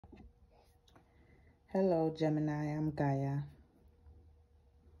Hello, Gemini. I'm Gaia.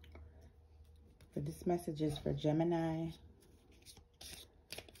 This message is for Gemini.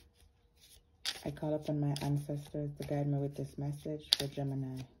 I call upon my ancestors to guide me with this message for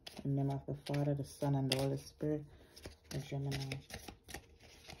Gemini. In the name of the Father, the Son, and the Holy Spirit for Gemini.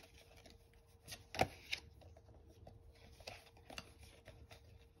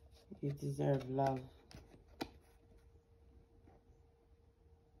 You deserve love.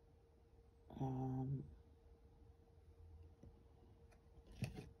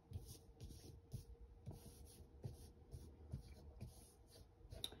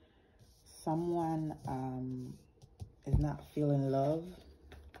 Someone is not feeling love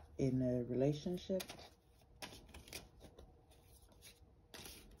in a relationship.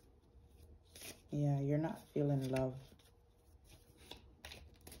 Yeah, you're not feeling love.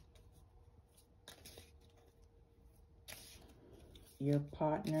 Your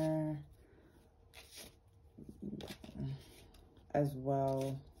partner as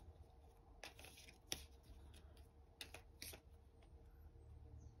well.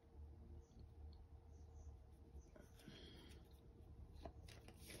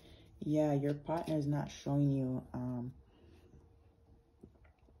 Yeah, your partner is not showing you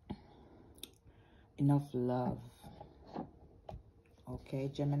enough love. Okay,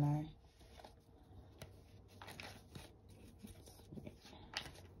 Gemini.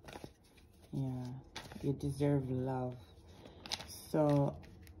 Yeah, you deserve love. So,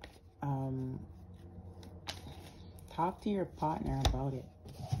 talk to your partner about it.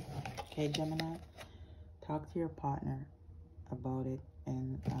 Okay, Gemini? Talk to your partner about it.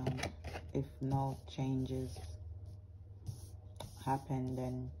 And if no changes happen,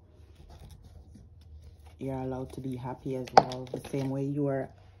 then you're allowed to be happy as well. The same way you are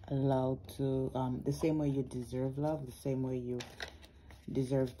allowed to, the same way you deserve love, the same way you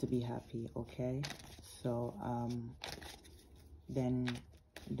deserve to be happy, okay? So, then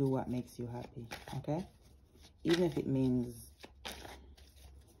do what makes you happy, okay? Even if it means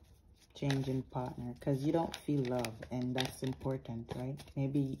changing partner, because you don't feel love, and that's important, right?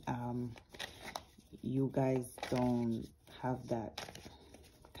 Maybe you guys don't have that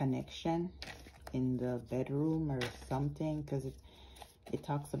connection in the bedroom or something, because it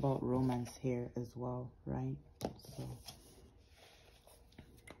talks about romance here as well, right? So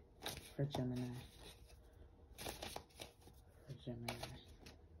for Gemini, for Gemini,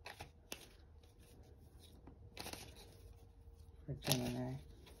 for Gemini,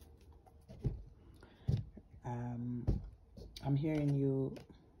 I'm hearing you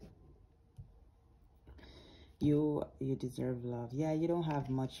deserve love. Yeah, you don't have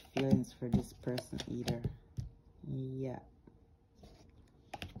much feelings for this person either. Yeah,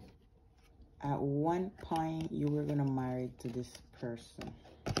 at one point you were gonna marry to this person,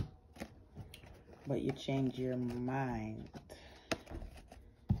 but you changed your mind.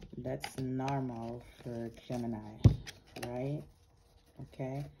 That's normal for Gemini, right?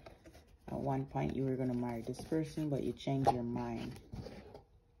 Okay, at one point you were gonna marry this person, but you changed your mind.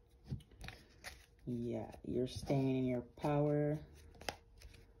 Yeah, you're staying in your power,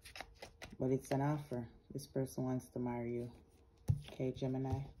 but it's an offer. This person wants to marry you. Okay,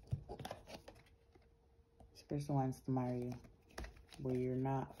 Gemini? This person wants to marry you, but you're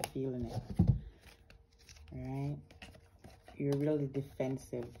not feeling it. Alright? You're really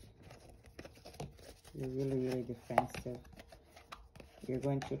defensive. You're really, really defensive. You're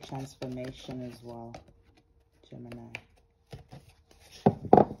going through transformation as well, Gemini.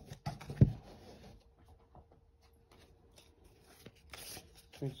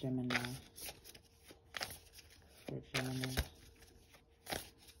 For Gemini, for Gemini,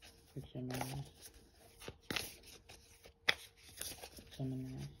 for Gemini,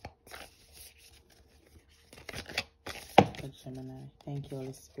 Gemini, for Gemini. Thank you,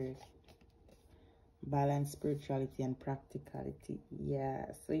 Holy Spirit. Balance, spirituality, and practicality. Yeah,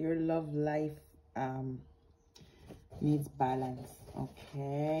 so your love life needs balance,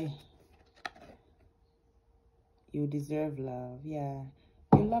 okay? You deserve love, yeah.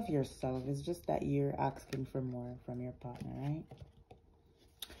 You love yourself. It's just that you're asking for more from your partner, right?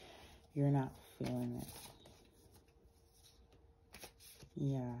 You're not feeling it.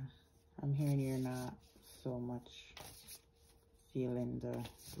 Yeah, I'm hearing you're not so much feeling the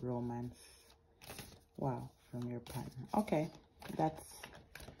romance. Wow, from your partner. Okay, that's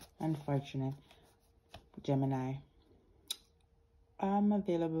unfortunate, Gemini. I'm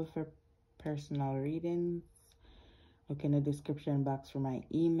available for personal readings. Look in the description box for my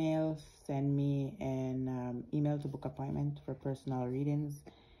email. Send me an email to book appointment for personal readings.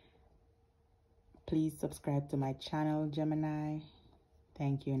 Please subscribe to my channel, Gemini.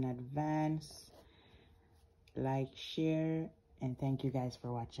 Thank you in advance. like, share, and thank you guys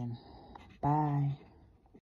for watching. Bye.